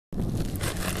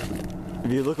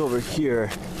if you look over here,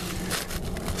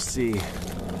 see,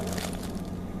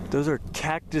 those are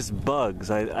cactus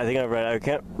bugs. I think I read. I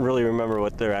can't really remember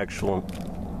what their actual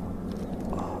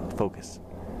focus.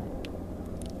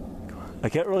 I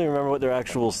can't really remember what their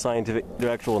actual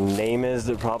name is,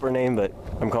 their proper name, but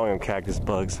I'm calling them cactus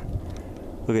bugs.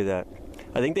 Look at that.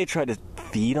 I think they tried to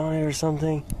feed on it or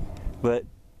something, but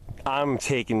I'm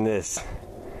taking this.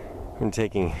 I'm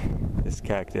taking this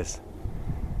cactus.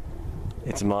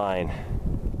 It's mine.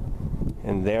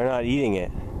 And they're not eating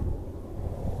it.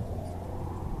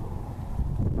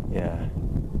 Yeah.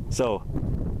 So,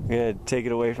 I'm gonna take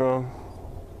it away from them.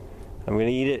 I'm gonna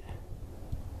eat it.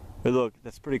 But look,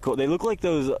 that's pretty cool. They look like they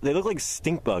look like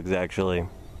stink bugs, actually.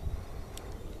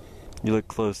 You look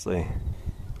closely.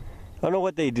 I don't know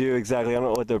what they do exactly. I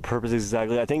don't know what their purpose is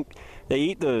exactly. I think they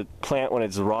eat the plant when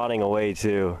it's rotting away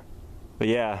too. But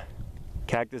yeah,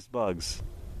 cactus bugs.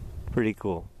 Pretty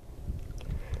cool.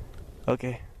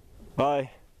 Okay, bye.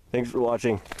 Thanks for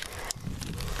watching.